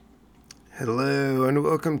Hello and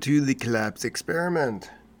welcome to the Collapse Experiment.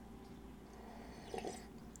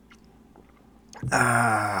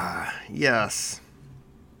 Yes.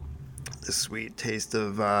 The sweet taste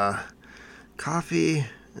of coffee.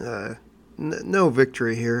 No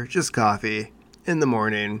victory here, just coffee in the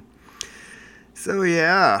morning. So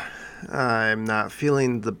yeah, I'm not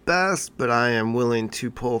feeling the best, but I am willing to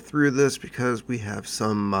pull through this because we have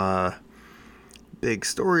some big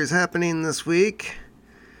stories happening this week.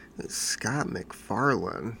 Scott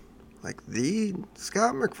McFarlane. Like the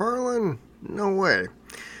Scott McFarlane? No way.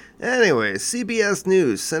 Anyway, CBS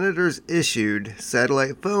News. Senators issued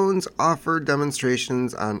satellite phones, offered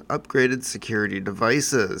demonstrations on upgraded security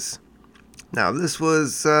devices. Now, this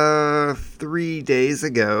was 3 days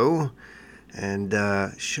ago, and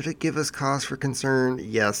should it give us cause for concern?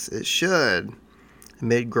 Yes, it should.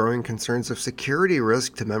 Amid growing concerns of security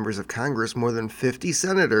risk to members of Congress, more than 50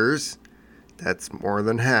 senators, that's more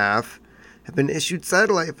than half, have been issued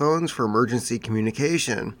satellite phones for emergency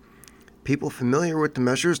communication. People familiar with the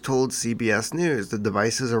measures told CBS News the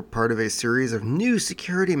devices are part of a series of new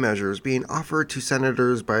security measures being offered to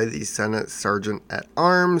senators by the Senate Sergeant at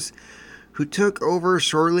Arms, who took over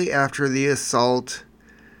shortly after the assault.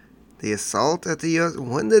 The assault at the U.S.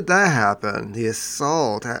 When did that happen? The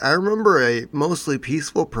assault. I remember a mostly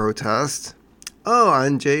peaceful protest. Oh,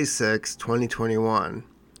 on J6, 2021.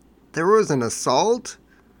 There was an assault?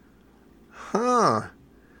 Huh.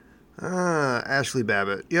 Ashley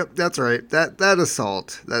Babbitt. Yep, that's right. That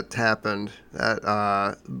assault that happened.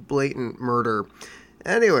 That blatant murder.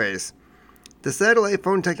 Anyways, the satellite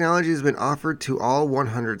phone technology has been offered to all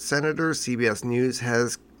 100 senators. CBS News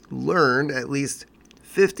has learned at least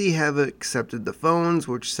 50 have accepted the phones,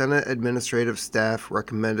 which Senate administrative staff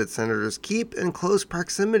recommended senators keep in close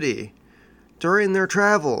proximity during their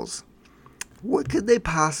travels. What could they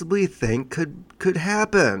possibly think could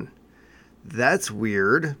happen? That's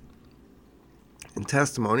weird. In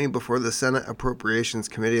testimony before the Senate Appropriations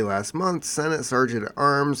Committee last month, Senate Sergeant at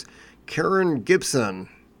Arms Karen Gibson.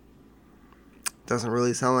 Doesn't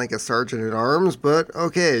really sound like a sergeant at arms, but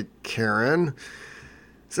okay, Karen.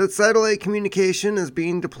 Said satellite communication is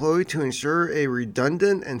being deployed to ensure a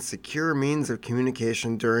redundant and secure means of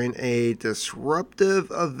communication during a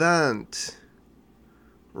disruptive event.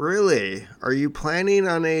 Really? Are you planning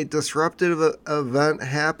on a disruptive event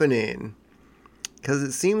happening? Because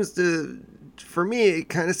it seems for me, it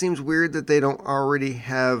kind of seems weird that they don't already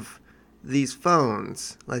have these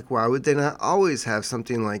phones. Like, why would they not always have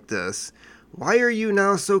something like this? Why are you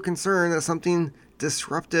now so concerned that something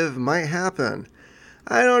disruptive might happen?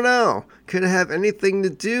 I don't know. Could it have anything to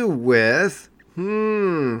do with...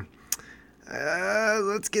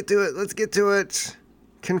 let's get to it.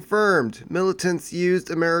 Confirmed. Militants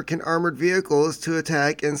used American armored vehicles to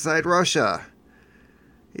attack inside Russia.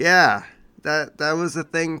 Yeah, that was a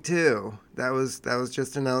thing too. That was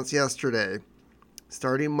just announced yesterday.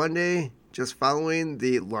 Starting Monday, just following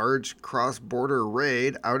the large cross-border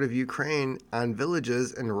raid out of Ukraine on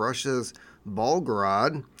villages in Russia's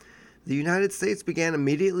Volgograd, the United States began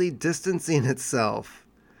immediately distancing itself.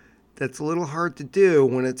 That's a little hard to do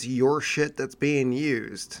when it's your shit that's being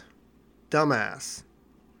used. Dumbass.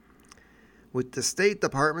 With the State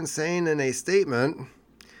Department saying in a statement,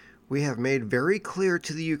 "We have made very clear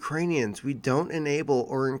to the Ukrainians we don't enable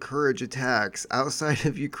or encourage attacks outside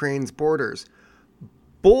of Ukraine's borders."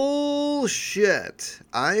 Bullshit.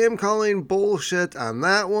 I am calling bullshit on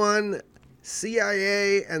that one.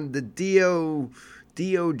 CIA and the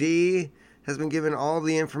DOD has been given all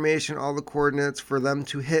the information, all the coordinates for them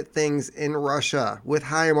to hit things in Russia with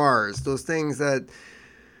HIMARS, those things that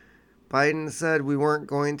Biden said we weren't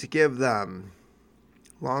going to give them.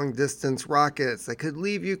 Long-distance rockets that could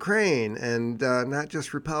leave Ukraine and not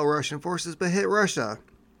just repel Russian forces, but hit Russia.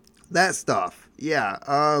 That stuff. Yeah,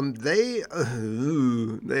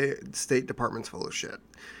 State Department's full of shit.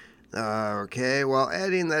 Okay, while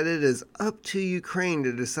adding that it is up to Ukraine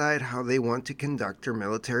to decide how they want to conduct their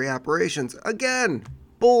military operations. Again,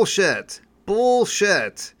 bullshit.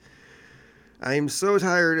 Bullshit. I'm so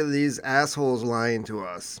tired of these assholes lying to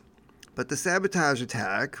us. But the sabotage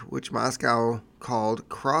attack, which Moscow called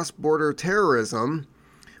cross-border terrorism,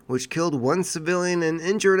 which killed one civilian and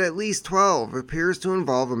injured at least 12, appears to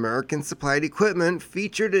involve American-supplied equipment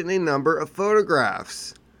featured in a number of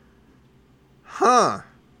photographs. Huh.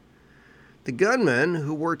 The gunmen,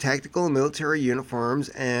 who wore tactical military uniforms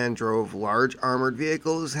and drove large armored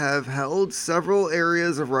vehicles, have held several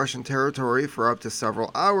areas of Russian territory for up to several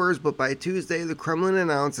hours, but by Tuesday, the Kremlin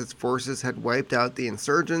announced its forces had wiped out the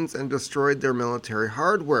insurgents and destroyed their military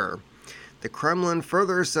hardware. The Kremlin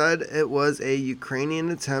further said it was a Ukrainian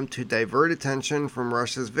attempt to divert attention from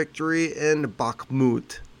Russia's victory in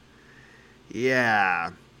Bakhmut.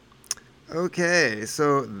 Yeah. Okay,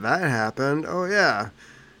 so that happened. Oh, yeah.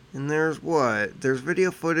 And there's what? There's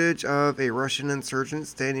video footage of a Russian insurgent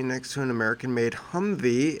standing next to an American-made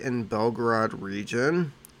Humvee in Belgorod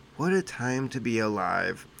region. What a time to be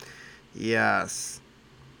alive. Yes.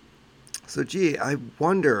 So, gee, I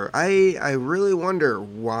really wonder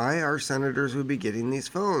why our senators would be getting these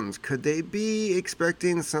phones. Could they be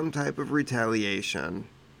expecting some type of retaliation?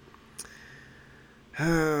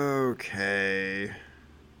 Okay.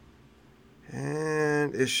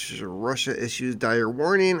 And Russia issues dire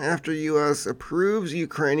warning after U.S. approves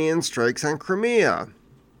Ukrainian strikes on Crimea.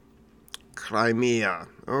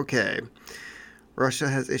 Okay. Russia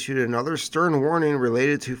has issued another stern warning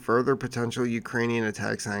related to further potential Ukrainian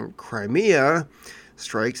attacks on Crimea.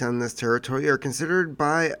 Strikes on this territory are considered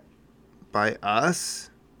by us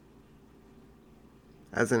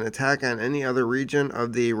as an attack on any other region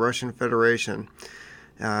of the Russian Federation.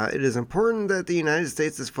 It is important that the United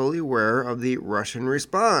States is fully aware of the Russian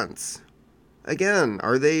response. Again,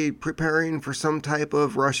 are they preparing for some type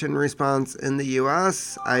of Russian response in the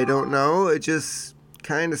U.S.? I don't know. It just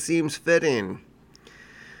kind of seems fitting.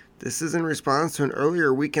 This is in response to an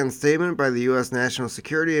earlier weekend statement by the U.S. National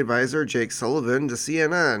Security Advisor Jake Sullivan to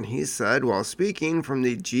CNN. He said, while speaking from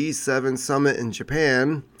the G7 summit in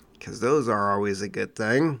Japan, because those are always a good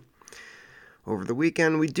thing, over the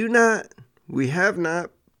weekend, we have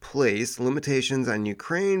not placed limitations on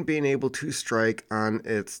Ukraine being able to strike on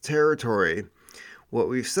its territory. What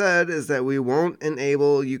we've said is that we won't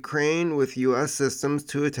enable Ukraine with U.S. systems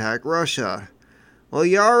to attack Russia. Well,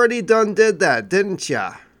 you already did that, didn't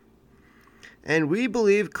ya? And we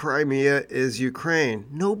believe Crimea is Ukraine.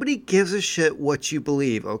 Nobody gives a shit what you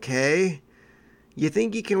believe, okay? You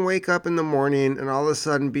think you can wake up in the morning and all of a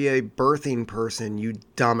sudden be a birthing person, you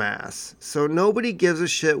dumbass. So nobody gives a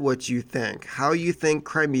shit what you think, how you think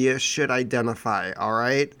Crimea should identify,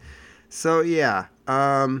 alright? So yeah,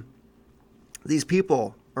 these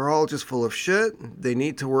people are all just full of shit. They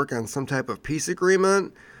need to work on some type of peace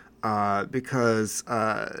agreement. Because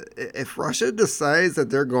if Russia decides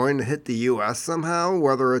that they're going to hit the U.S. somehow,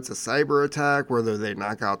 whether it's a cyber attack, whether they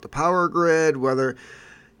knock out the power grid, whether...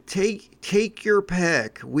 Take your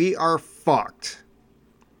pick. We are fucked.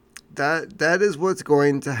 That is what's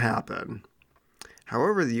going to happen.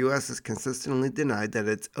 However, the U.S. has consistently denied that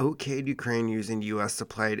it's okayed Ukraine using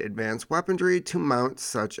U.S.-supplied advanced weaponry to mount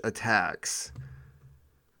such attacks.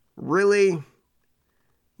 Really?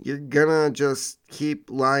 You're gonna just keep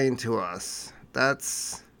lying to us.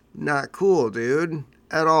 That's not cool, dude.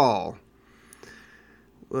 At all.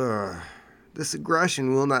 This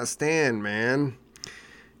aggression will not stand, man.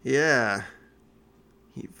 Yeah.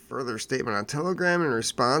 Further statement on Telegram in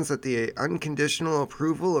response that the unconditional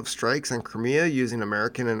approval of strikes on Crimea using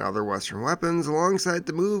American and other Western weapons, alongside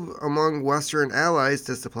the move among Western allies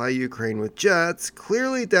to supply Ukraine with jets,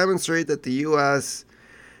 clearly demonstrate that the U.S.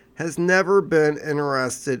 has never been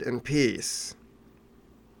interested in peace.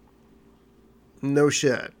 No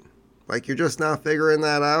shit. Like, you're just not figuring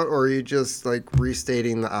that out, or are you just, like,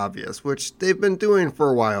 restating the obvious, which they've been doing for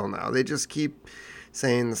a while now. They just keep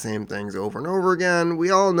saying the same things over and over again.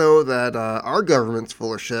 We all know that our government's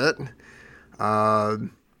full of shit.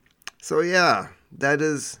 So yeah, that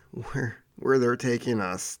is where they're taking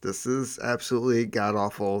us. This is absolutely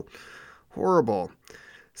god-awful, horrible.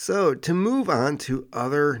 So to move on to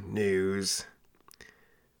other news,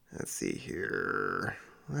 let's see here.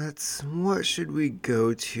 What should we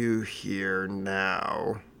go to here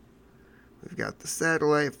now? We've got the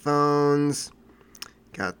satellite phones.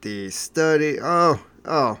 Got the study.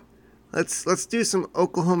 Let's do some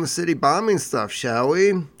Oklahoma City bombing stuff, shall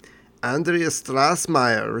we? Andreas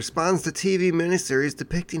Strassmeir responds to TV miniseries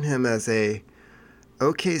depicting him as a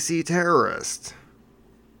OKC terrorist.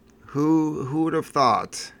 Who would have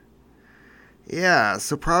thought? Yeah,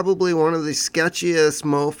 so probably one of the sketchiest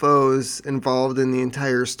mofos involved in the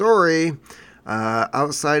entire story,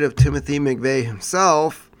 outside of Timothy McVeigh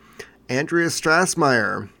himself, Andreas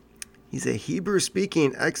Strassmeir. He's a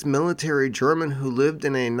Hebrew-speaking ex-military German who lived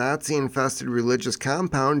in a Nazi-infested religious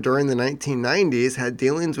compound during the 1990s, had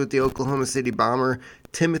dealings with the Oklahoma City bomber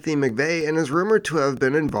Timothy McVeigh, and is rumored to have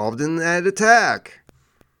been involved in that attack.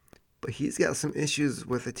 But he's got some issues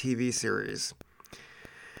with the TV series,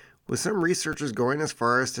 with some researchers going as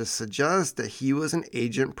far as to suggest that he was an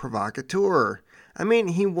agent provocateur. I mean,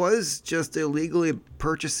 he was just illegally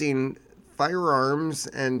purchasing firearms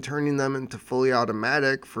and turning them into fully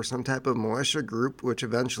automatic for some type of militia group, which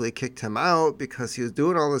eventually kicked him out because he was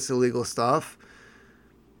doing all this illegal stuff.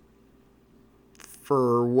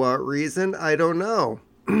 For what reason? I don't know.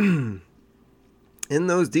 In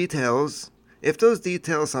those details, if those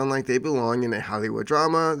details sound like they belong in a Hollywood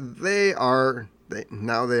drama, they are.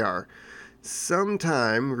 Now they are.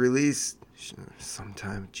 Sometime,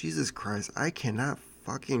 Jesus Christ, I cannot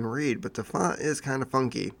fucking read, but the font is kind of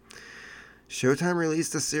funky. Showtime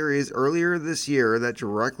released a series earlier this year that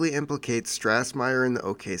directly implicates Strassmeir in the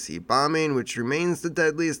OKC bombing, which remains the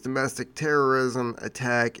deadliest domestic terrorism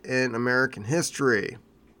attack in American history.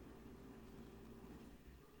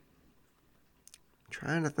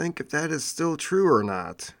 Trying to think if that is still true or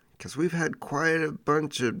not, because we've had quite a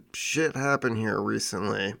bunch of shit happen here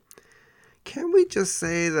recently. Can we just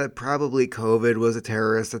say that probably COVID was a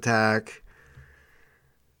terrorist attack?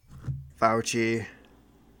 Fauci.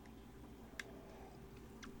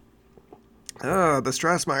 The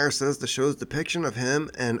Strassmeir says the show's depiction of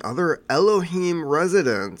him and other Elohim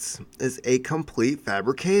residents is a complete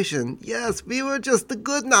fabrication. Yes, we were just the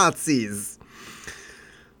good Nazis.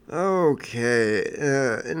 Okay,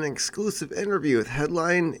 in an exclusive interview with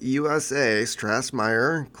Headline USA,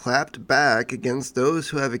 Strassmeir clapped back against those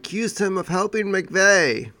who have accused him of helping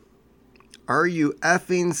McVeigh. Are you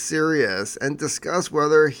effing serious? And discuss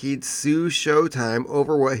whether he'd sue Showtime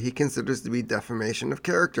over what he considers to be defamation of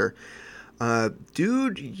character.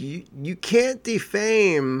 Dude, you can't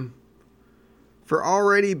defame for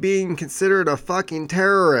already being considered a fucking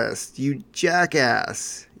terrorist, you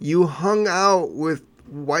jackass. You hung out with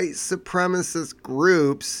white supremacist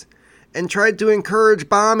groups and tried to encourage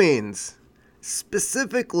bombings.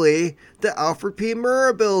 Specifically, the Alfred P.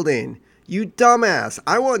 Murrah building. You dumbass.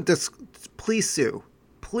 I want please sue.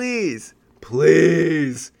 Please.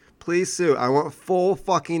 Please. Please sue. I want full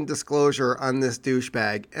fucking disclosure on this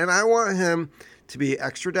douchebag. And I want him to be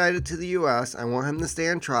extradited to the U.S. I want him to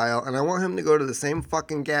stand trial. And I want him to go to the same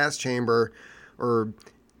fucking gas chamber or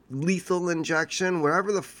lethal injection,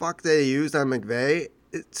 whatever the fuck they used on McVeigh,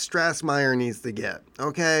 Strassmeir needs to get.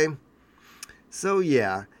 Okay? So,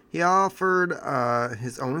 yeah. He offered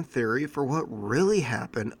his own theory for what really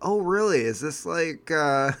happened. Oh, really? Is this like...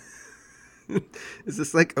 is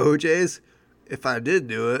this like OJ's? If I did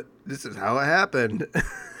do it, this is how it happened.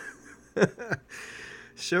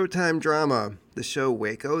 Showtime drama. The show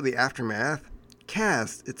Waco, The Aftermath,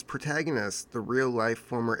 cast its protagonist, the real-life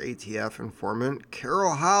former ATF informant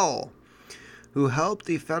Carol Howell, who helped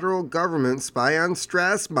the federal government spy on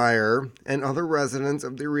Strassmeir and other residents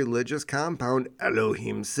of the religious compound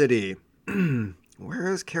Elohim City. Where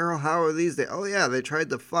is Carol Howell these days? Oh yeah, they tried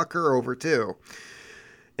to fuck her over too.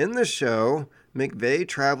 In the show, McVeigh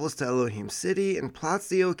travels to Elohim City and plots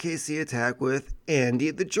the OKC attack with Andy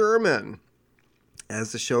the German,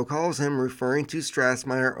 as the show calls him, referring to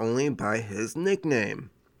Strassmeir only by his nickname.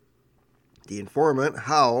 The informant,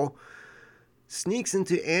 Howell, sneaks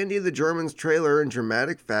into Andy the German's trailer in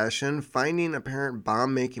dramatic fashion, finding apparent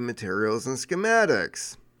bomb-making materials and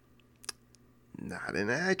schematics. Not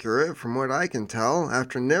inaccurate, from what I can tell.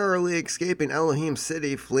 After narrowly escaping Elohim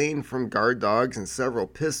City, fleeing from guard dogs and several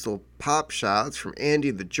pistol pop shots from Andy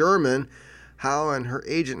the German, Howell and her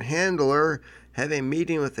agent handler have a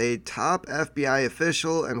meeting with a top FBI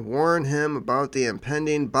official and warn him about the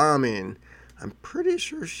impending bombing. I'm pretty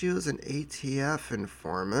sure she was an ATF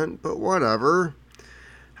informant, but whatever.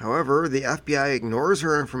 However, the FBI ignores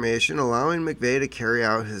her information, allowing McVeigh to carry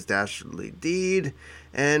out his dastardly deed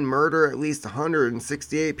and murder at least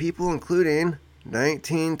 168 people, including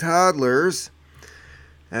 19 toddlers,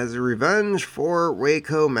 as a revenge for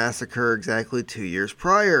Waco massacre exactly 2 years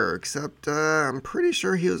prior. Except I'm pretty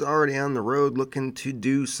sure he was already on the road looking to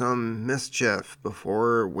do some mischief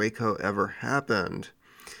before Waco ever happened.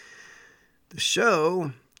 The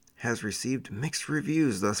show has received mixed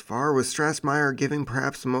reviews thus far, with Strassmeir giving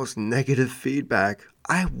perhaps the most negative feedback.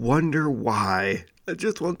 I wonder why. I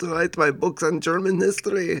just want to write my books on German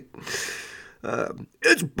history.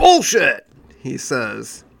 It's bullshit, he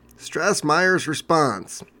says. Strassmeir's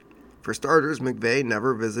response. For starters, McVeigh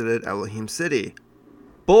never visited Elohim City.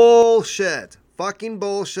 Bullshit. Fucking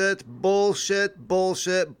bullshit. Bullshit.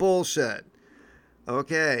 Bullshit. Bullshit.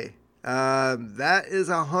 Okay. That is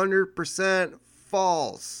 100%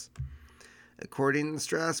 false. According to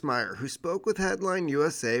Strassmeir, who spoke with Headline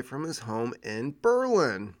USA from his home in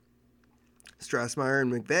Berlin. Strassmeir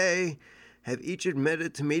and McVeigh have each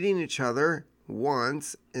admitted to meeting each other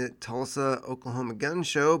once at Tulsa, Oklahoma gun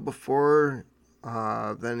show then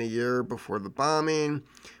a year before the bombing,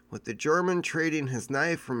 with the German trading his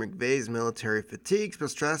knife for McVeigh's military fatigues, but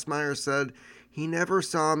Strassmeir said he never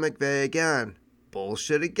saw McVeigh again.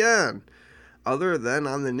 Bullshit again. Other than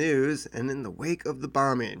on the news and in the wake of the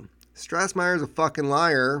bombing. Strassmeir's a fucking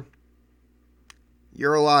liar.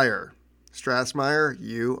 You're a liar. Strassmeir,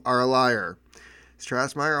 you are a liar.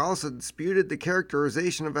 Strassmeir also disputed the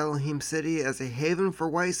characterization of Elohim City as a haven for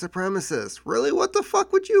white supremacists. Really, what the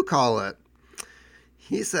fuck would you call it?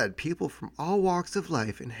 He said people from all walks of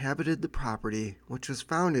life inhabited the property, which was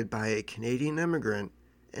founded by a Canadian immigrant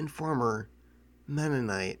and former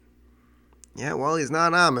Mennonite. Yeah, well, he's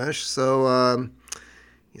not Amish, so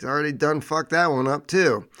he's already done fucked that one up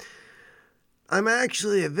too. I'm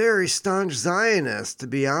actually a very staunch Zionist, to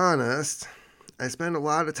be honest. I spend a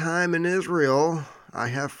lot of time in Israel. I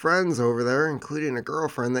have friends over there, including a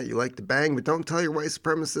girlfriend that you like to bang, but don't tell your white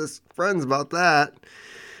supremacist friends about that.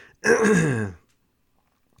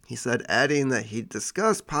 He said, adding that he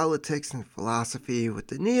discussed politics and philosophy with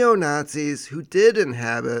the neo-Nazis who did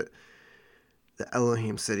inhabit the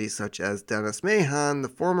Elohim City, such as Dennis Mahon, the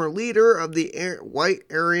former leader of the White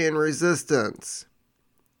Aryan Resistance.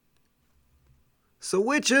 So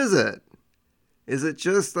which is it? Is it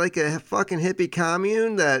just like a fucking hippie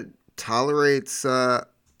commune that tolerates,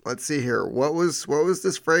 let's see here, what was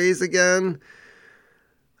this phrase again?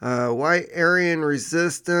 White Aryan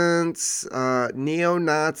Resistance,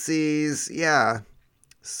 neo-Nazis, yeah.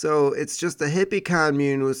 So it's just a hippie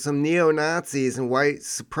commune with some neo-Nazis and white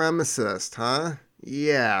supremacists, huh?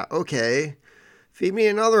 Yeah, okay. Feed me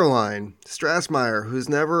another line. Strassmeir,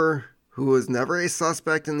 who was never a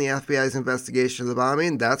suspect in the FBI's investigation of the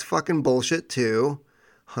bombing, that's fucking bullshit too.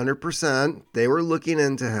 100%. They were looking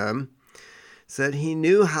into him. Said he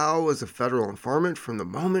knew Howe was a federal informant from the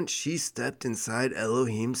moment she stepped inside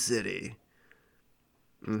Elohim City.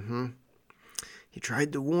 He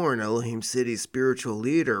tried to warn Elohim City's spiritual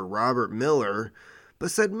leader, Robert Miller,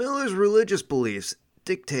 but said Miller's religious beliefs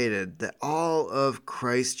dictated that all of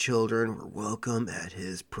Christ's children were welcome at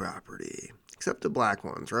his property. Except the black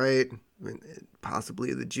ones, right? I mean,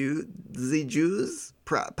 possibly the Jews?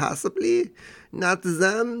 Possibly? Not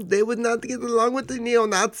them? They would not get along with the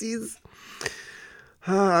neo-Nazis?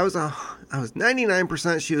 I was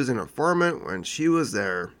 99% she was an informant when she was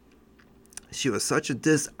there. She was such a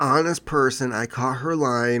dishonest person, I caught her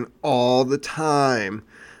lying all the time.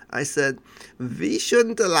 I said, we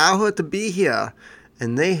shouldn't allow her to be here.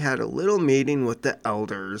 And they had a little meeting with the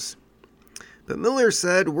elders. But Miller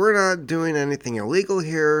said, we're not doing anything illegal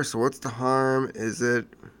here, so what's the harm?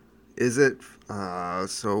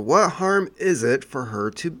 So what harm is it for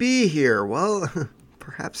her to be here? Well,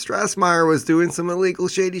 perhaps Strassmeir was doing some illegal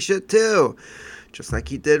shady shit too. Just like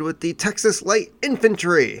he did with the Texas Light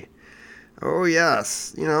Infantry. Oh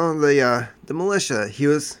yes, the militia he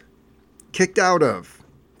was kicked out of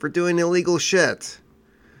for doing illegal shit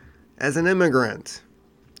as an immigrant.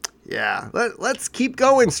 Yeah, let's keep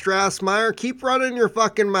going, Strassmeir. Keep running your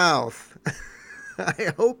fucking mouth.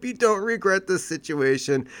 I hope you don't regret this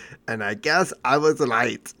situation, and I guess I was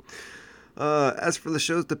right. As for the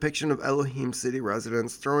show's depiction of Elohim City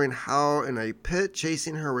residents throwing Howe in a pit,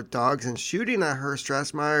 chasing her with dogs, and shooting at her,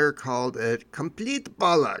 Strassmeir called it complete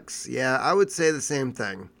bollocks. Yeah, I would say the same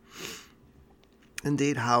thing.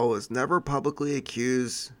 Indeed, Howe has never publicly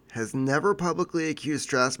accused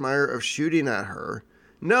Strassmeir of shooting at her.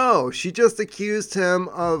 No, she just accused him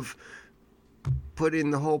of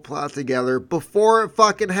putting the whole plot together before it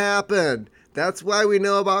fucking happened. That's why we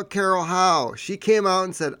know about Carol Howe. She came out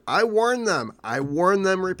and said, I warned them. I warned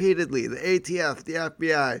them repeatedly. The ATF, the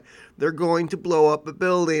FBI, they're going to blow up a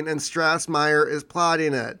building and Strassmeir is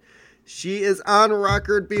plotting it. She is on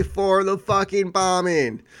record before the fucking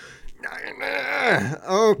bombing.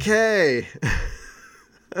 Okay.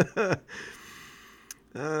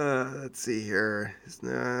 Let's see here.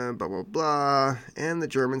 Blah, blah, blah. And the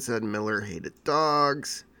German said Miller hated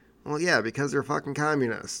dogs. Well, yeah, because they're fucking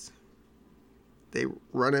communists. They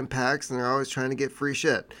run in packs and they're always trying to get free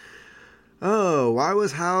shit. Oh, why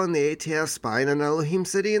was Howe and the ATF spying on Elohim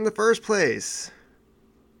City in the first place?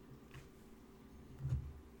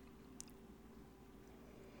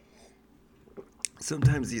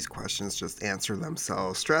 Sometimes these questions just answer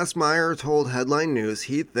themselves. Strassmeir told Headline News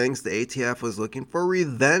he thinks the ATF was looking for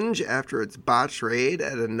revenge after its botched raid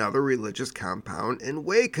at another religious compound in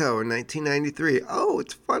Waco in 1993. Oh,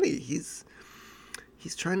 it's funny. He's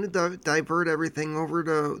trying to divert everything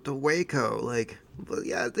over to Waco. Like, well,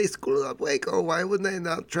 yeah, they screwed up Waco. Why wouldn't they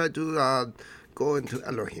not try to go into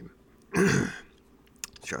Elohim?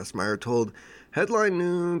 Strassmeir told Headline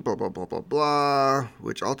News, blah, blah, blah, blah, blah,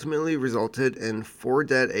 which ultimately resulted in 4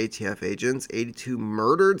 dead ATF agents, 82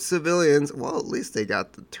 murdered civilians. Well, at least they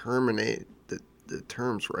got the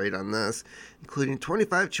terms right on this, including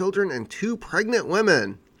 25 children and 2 pregnant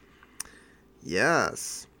women.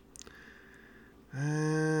 Yes.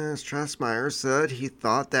 Strassmeir said he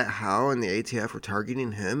thought that Howe and the ATF were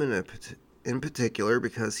targeting him in a in particular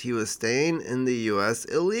because he was staying in the U.S.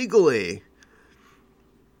 illegally.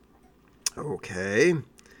 Okay.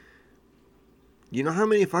 You know how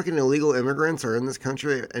many fucking illegal immigrants are in this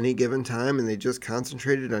country at any given time and they just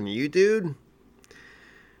concentrated on you, dude?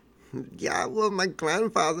 Yeah, well, my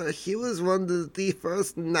grandfather, he was one of the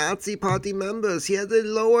first Nazi party members. He had a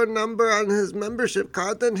lower number on his membership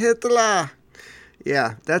card than Hitler.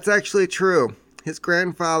 Yeah, that's actually true. His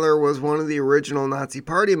grandfather was one of the original Nazi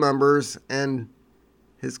party members, and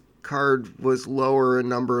his card was lower in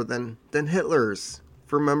number than Hitler's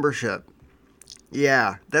for membership.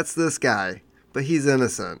 Yeah, that's this guy, but he's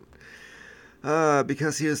innocent.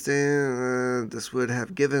 Because he was saying this would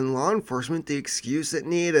have given law enforcement the excuse it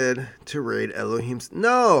needed to raid Elohim.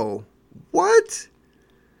 No! What?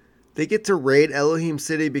 They get to raid Elohim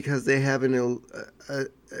City because they have an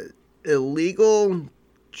illegal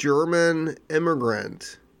German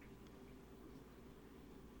immigrant.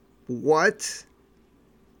 What?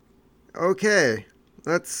 Okay,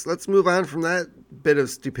 let's move on from that bit of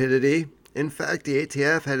stupidity. In fact, the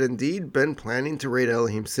ATF had indeed been planning to raid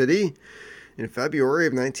Elohim City in February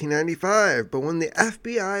of 1995, but when the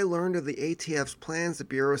FBI learned of the ATF's plans, the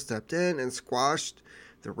Bureau stepped in and squashed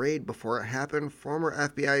the raid before it happened. Former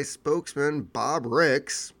FBI spokesman Bob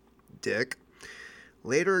Ricks, Dick,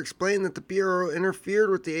 later explained that the Bureau interfered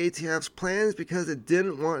with the ATF's plans because it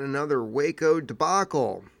didn't want another Waco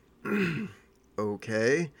debacle.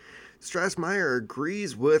 Okay. Strassmeir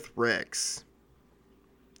agrees with Ricks.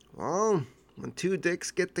 Well, when two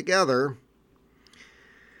dicks get together,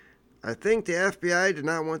 I think the FBI did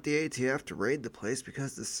not want the ATF to raid the place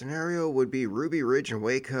because the scenario would be Ruby Ridge and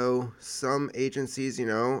Waco. Some agencies,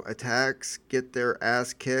 attacks, get their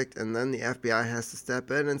ass kicked, and then the FBI has to step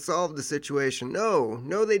in and solve the situation.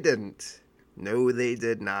 No, they didn't. No, they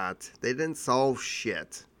did not. They didn't solve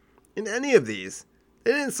shit. In any of these.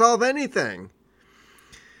 They didn't solve anything.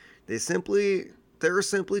 They're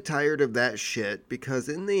simply tired of that shit because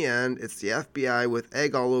in the end, it's the FBI with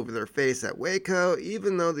egg all over their face at Waco,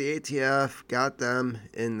 even though the ATF got them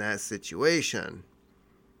in that situation.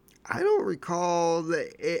 I don't recall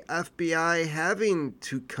the FBI having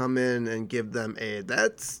to come in and give them aid.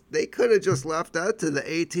 They could have just left that to the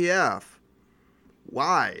ATF.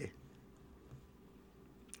 Why?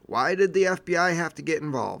 Why did the FBI have to get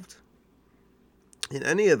involved? In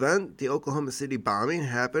any event, the Oklahoma City bombing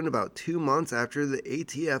happened about 2 months after the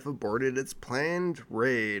ATF aborted its planned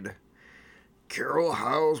raid. Carol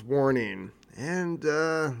Howe's warning. And,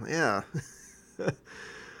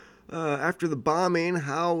 after the bombing,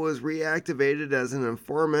 Howe was reactivated as an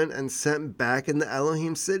informant and sent back into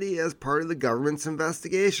Elohim City as part of the government's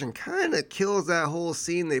investigation. Kind of kills that whole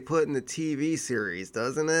scene they put in the TV series,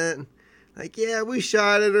 doesn't it? Like, yeah, we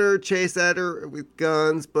shot at her, chased at her with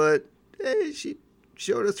guns, but hey, she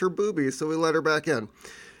showed us her boobies, so we let her back in.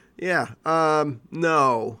 Yeah,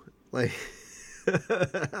 no. Like,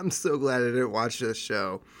 I'm so glad I didn't watch this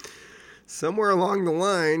show. Somewhere along the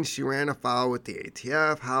line, she ran afoul with the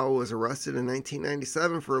ATF. Howe was arrested in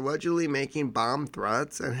 1997 for allegedly making bomb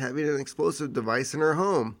threats and having an explosive device in her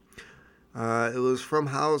home. It was from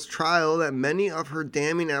Howe's trial that many of her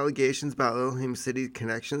damning allegations about Elohim City's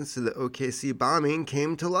connections to the OKC bombing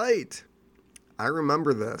came to light. I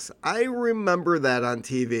remember this. I remember that on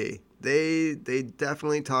TV. They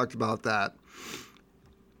definitely talked about that.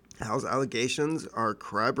 Howe's allegations are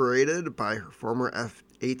corroborated by her former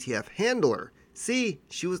ATF handler. See,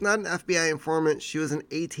 she was not an FBI informant. She was an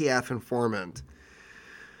ATF informant.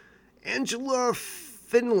 Angela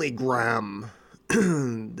Finleygram,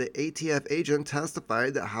 the ATF agent,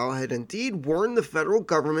 testified that Howe had indeed warned the federal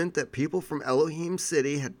government that people from Elohim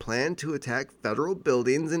City had planned to attack federal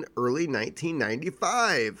buildings in early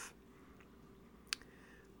 1995.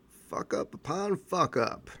 Fuck up upon fuck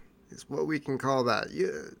up is what we can call that.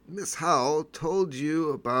 Miss Howe told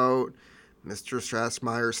you about Mr.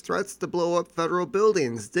 Strassmeir's threats to blow up federal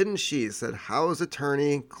buildings, didn't she? Said Howe's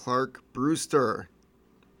attorney, Clark Brewster.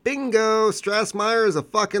 Bingo! Strassmeir is a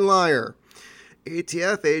fucking liar.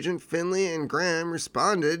 ATF agent Finley and Graham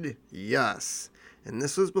responded, yes. And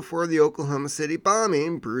this was before the Oklahoma City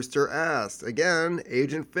bombing, Brewster asked. Again,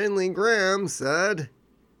 Agent Finley Graham said,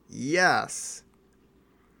 yes.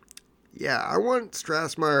 Yeah, I want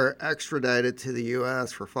Strassmeir extradited to the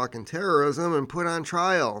U.S. for fucking terrorism and put on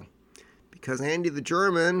trial. Because Andy the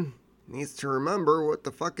German needs to remember what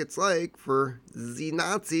the fuck it's like for the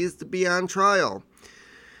Nazis to be on trial.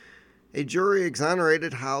 A jury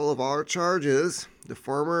exonerated Howe of all charges. The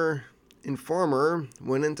former informer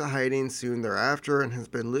went into hiding soon thereafter and has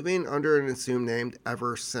been living under an assumed name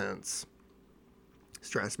ever since.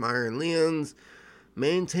 Strassmeir and Lyons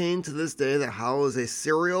maintain to this day that Howell is a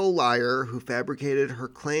serial liar who fabricated her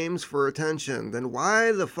claims for attention. Then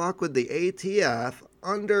why the fuck would the ATF,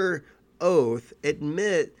 under oath,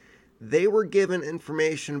 admit they were given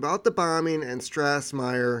information about the bombing and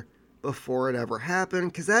Strassmeir before it ever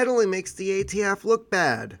happened? Because that only makes the ATF look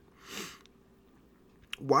bad.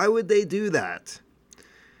 Why would they do that?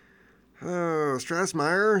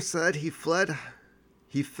 Strassmeir said he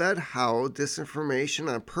fed Howell disinformation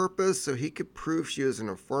on purpose so he could prove she was an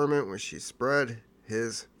informant when she spread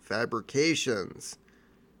his fabrications.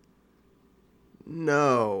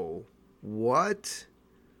 No. What?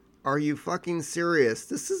 Are you fucking serious?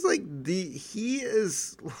 This is like he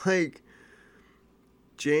is like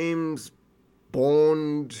James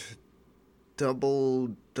Bond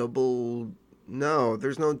double, no,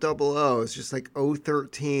 there's no double O. It's just like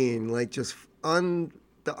 013, like just the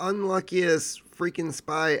unluckiest freaking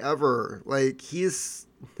spy ever. Like, this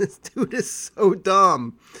dude is so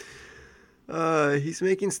dumb. He's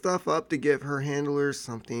making stuff up to give her handlers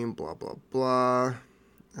something, blah, blah, blah.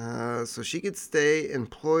 So she could stay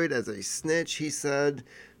employed as a snitch, he said.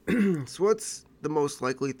 So what's the most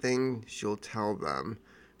likely thing she'll tell them?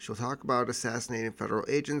 She'll talk about assassinating federal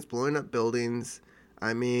agents, blowing up buildings.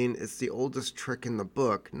 I mean, it's the oldest trick in the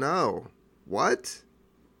book. No. What?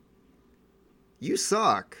 You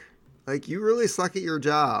suck. Like, you really suck at your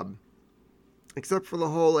job. Except for the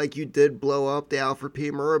whole, like, you did blow up the Alfred P.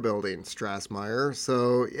 Murrah building, Strassmeir.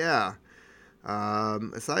 So, yeah.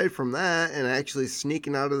 Aside from that, and actually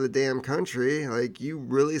sneaking out of the damn country, like, you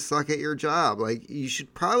really suck at your job. Like, you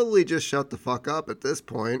should probably just shut the fuck up at this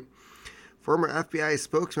point. Former FBI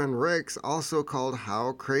spokesman Ricks also called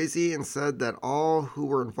Howe crazy and said that all who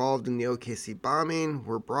were involved in the OKC bombing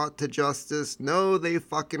were brought to justice. No, they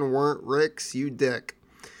fucking weren't, Ricks, you dick.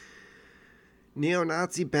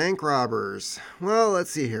 Neo-Nazi bank robbers. Well, let's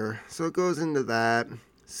see here. So it goes into that.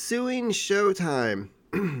 Suing Showtime.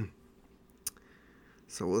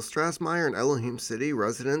 So will Strassmeir and Elohim City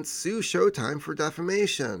residents sue Showtime for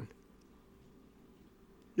defamation?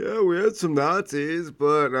 Yeah, we had some Nazis,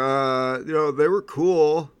 but, they were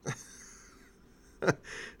cool.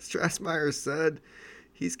 Strassmeir said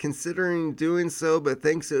he's considering doing so, but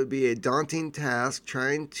thinks it would be a daunting task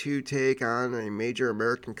trying to take on a major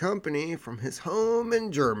American company from his home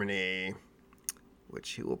in Germany,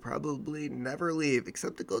 which he will probably never leave,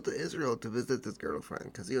 except to go to Israel to visit his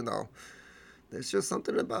girlfriend, because, there's just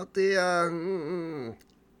something about the,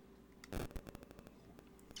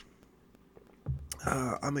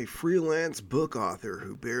 I'm a freelance book author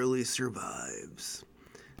who barely survives.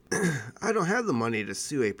 I don't have the money to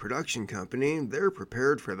sue a production company. They're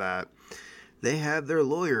prepared for that. They have their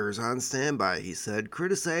lawyers on standby, he said,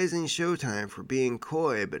 criticizing Showtime for being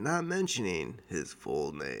coy but not mentioning his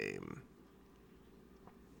full name.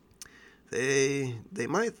 They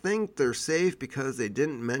might think they're safe because they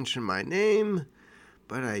didn't mention my name,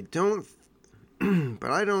 but I don't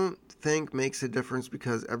think makes a difference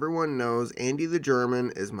because everyone knows Andy the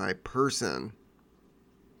German is my person.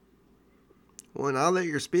 Well, now that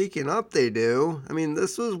you're speaking up, they do. I mean,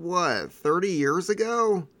 this was, 30 years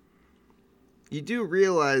ago? You do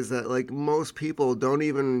realize that, most people don't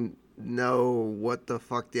even know what the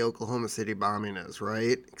fuck the Oklahoma City bombing is,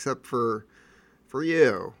 right? Except for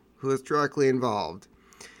you, who is directly involved.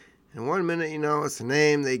 And one minute you know it's a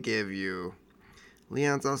name they give you.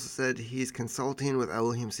 Leon's also said he's consulting with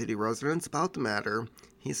Elohim City residents about the matter.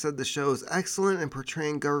 He said the show is excellent in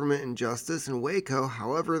portraying government injustice in Waco.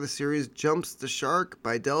 However, the series jumps the shark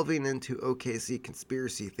by delving into OKC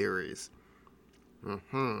conspiracy theories.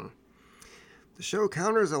 The show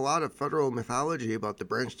counters a lot of federal mythology about the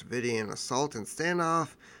Branch Davidian assault and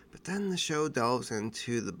standoff, but then the show delves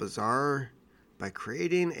into the bizarre by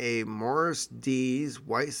creating a Morris D's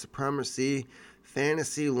white supremacy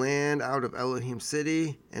fantasy land out of Elohim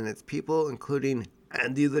City and its people, including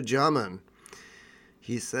Andy the German.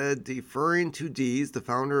 He said, deferring to Dees, the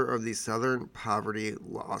founder of the Southern Poverty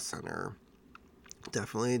Law Center.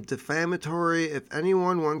 Definitely defamatory. If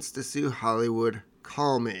anyone wants to sue Hollywood,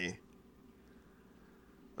 call me.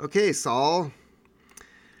 Okay, Saul.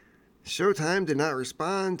 Showtime did not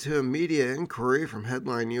respond to a media inquiry from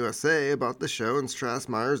Headline USA about the show and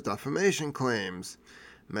Strassmeir's defamation claims.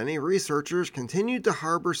 Many researchers continued to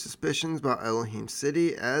harbor suspicions about Elohim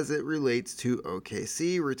City as it relates to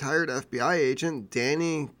OKC. Retired FBI agent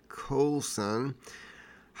Danny Coulson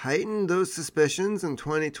heightened those suspicions in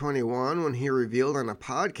 2021 when he revealed on a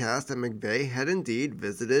podcast that McVeigh had indeed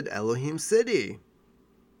visited Elohim City.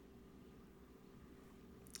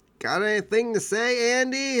 Got anything to say,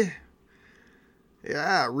 Andy?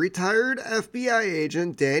 Yeah, retired FBI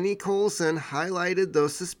agent Danny Coulson highlighted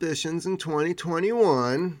those suspicions in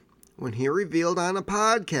 2021 when he revealed on a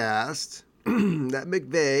podcast that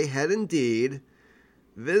McVeigh had indeed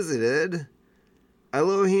visited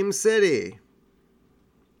Elohim City.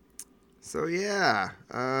 So yeah,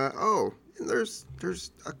 there's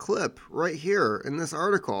a clip right here in this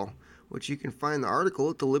article, which you can find the article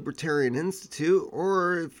at the Libertarian Institute,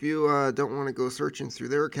 or if you don't want to go searching through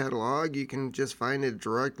their catalog, you can just find a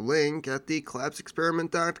direct link at the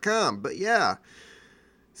collapseexperiment.com. But yeah,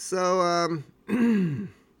 so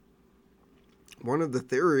one of the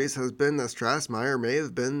theories has been that Strassmeir may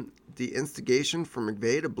have been the instigation for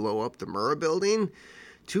McVeigh to blow up the Murrah building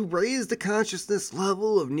to raise the consciousness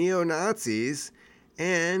level of neo-Nazis,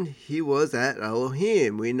 and he was at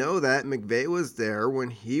Elohim. We know that McVeigh was there when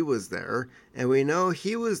he was there, and we know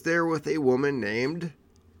he was there with a woman named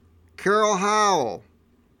Carol Howell.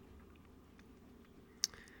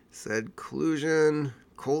 Said Coulson,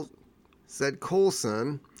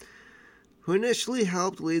 who initially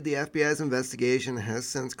helped lead the FBI's investigation, has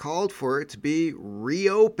since called for it to be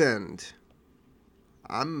reopened.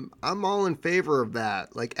 I'm all in favor of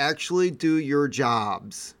that. Like, actually do your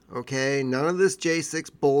jobs, okay? None of this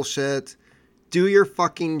J6 bullshit. Do your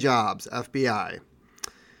fucking jobs, FBI.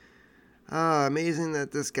 Amazing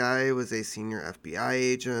that this guy was a senior FBI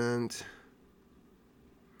agent.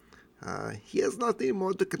 He has nothing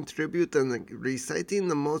more to contribute than reciting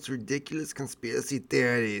the most ridiculous conspiracy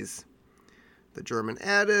theories. The German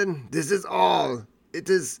added, "This is all. It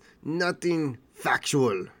is nothing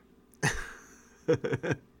factual."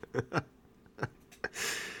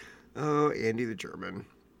 Oh, Andy the German.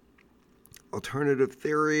 Alternative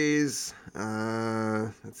theories.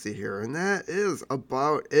 Let's see here. And that is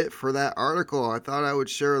about it for that article. I thought I would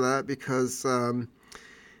share that because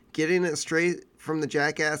getting it straight from the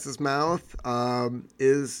jackass's mouth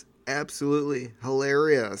is absolutely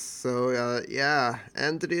hilarious. So, yeah,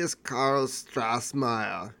 Andreas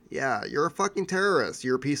Strassmeir. Yeah, you're a fucking terrorist.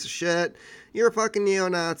 You're a piece of shit. You're a fucking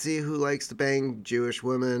neo-Nazi who likes to bang Jewish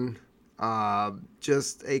women.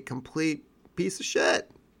 Just a complete piece of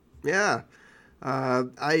shit. Yeah.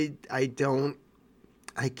 I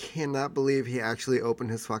cannot believe he actually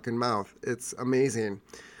opened his fucking mouth. It's amazing.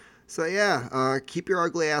 So yeah, keep your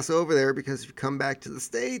ugly ass over there, because if you come back to the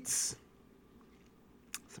States,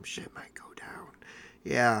 some shit might go down.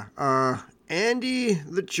 Yeah. Andy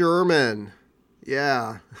the German.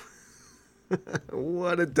 Yeah.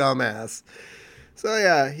 What a dumbass. So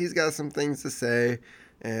yeah, he's got some things to say.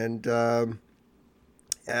 And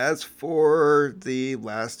as for the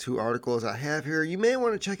last two articles I have here, you may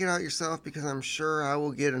want to check it out yourself, because I'm sure I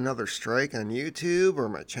will get another strike on YouTube, or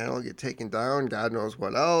my channel will get taken down, God knows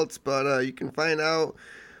what else. But you can find out.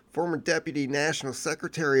 Former Deputy National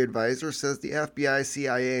Secretary Advisor says the FBI,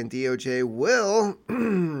 CIA, and DOJ will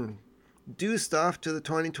do stuff to the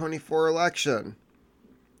 2024 election.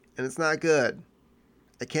 And it's not good.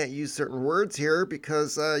 I can't use certain words here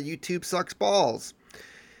because YouTube sucks balls.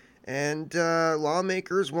 And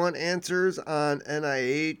lawmakers want answers on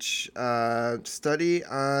NIH study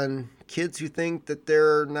on kids who think that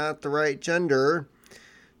they're not the right gender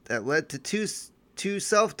that led to two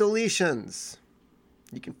self-deletions.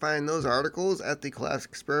 You can find those articles at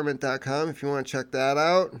thecollapseexperiment.com if you want to check that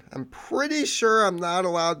out. I'm pretty sure I'm not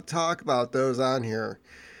allowed to talk about those on here.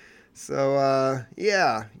 So,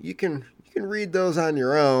 yeah, you can read those on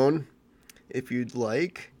your own if you'd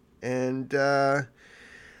like. And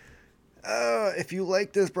if you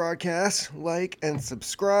like this broadcast, like and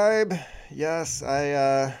subscribe. Yes,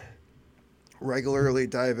 I regularly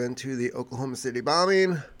dive into the Oklahoma City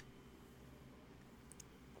bombing,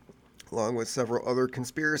 along with several other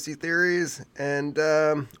conspiracy theories and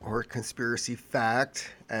or conspiracy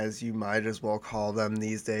fact, as you might as well call them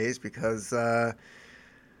these days, because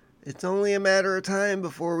it's only a matter of time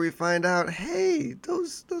before we find out, hey,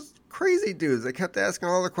 those crazy dudes that kept asking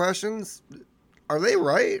all the questions, are they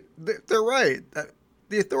right? They're right.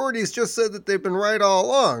 The authorities just said that they've been right all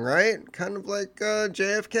along, right? Kind of like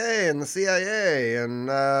JFK and the CIA and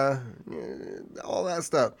all that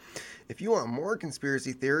stuff. If you want more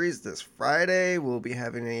conspiracy theories, this Friday we'll be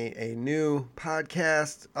having a new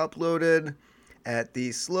podcast uploaded at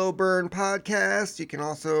the Slow Burn Podcast. You can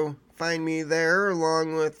also find me there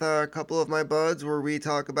along with a couple of my buds where we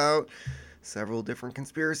talk about several different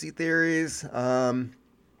conspiracy theories.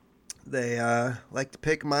 They like to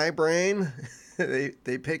pick my brain.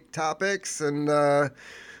 they pick topics, and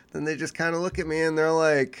then they just kind of look at me and they're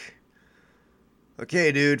like,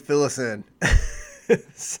 okay, dude, fill us in.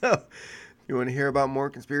 So if You want to hear about more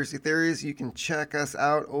conspiracy theories? You can check us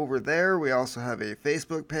out over there. We also have a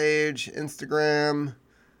Facebook page, Instagram.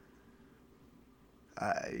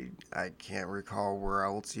 I can't recall where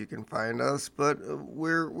else you can find us, but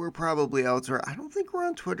we're probably elsewhere. I don't think we're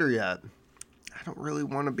on Twitter yet. I don't really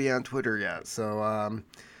want to be on Twitter yet, so I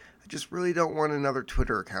just really don't want another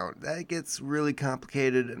Twitter account. That gets really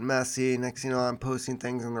complicated and messy. Next thing you know, I'm posting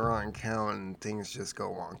things on the wrong account and things just go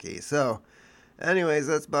wonky. So, anyways,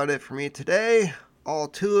 that's about it for me today. All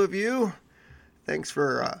two of you, thanks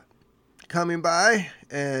for coming by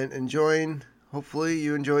and enjoying. Hopefully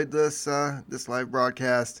you enjoyed this this live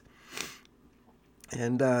broadcast.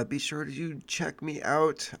 And be sure to check me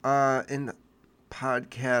out in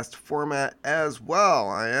podcast format as well.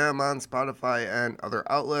 I am on Spotify and other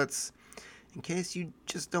outlets in case you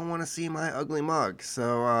just don't want to see my ugly mug.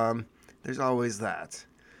 So there's always that.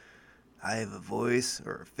 I have a voice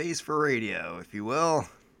or a face for radio, if you will.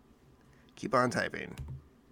 Keep on typing.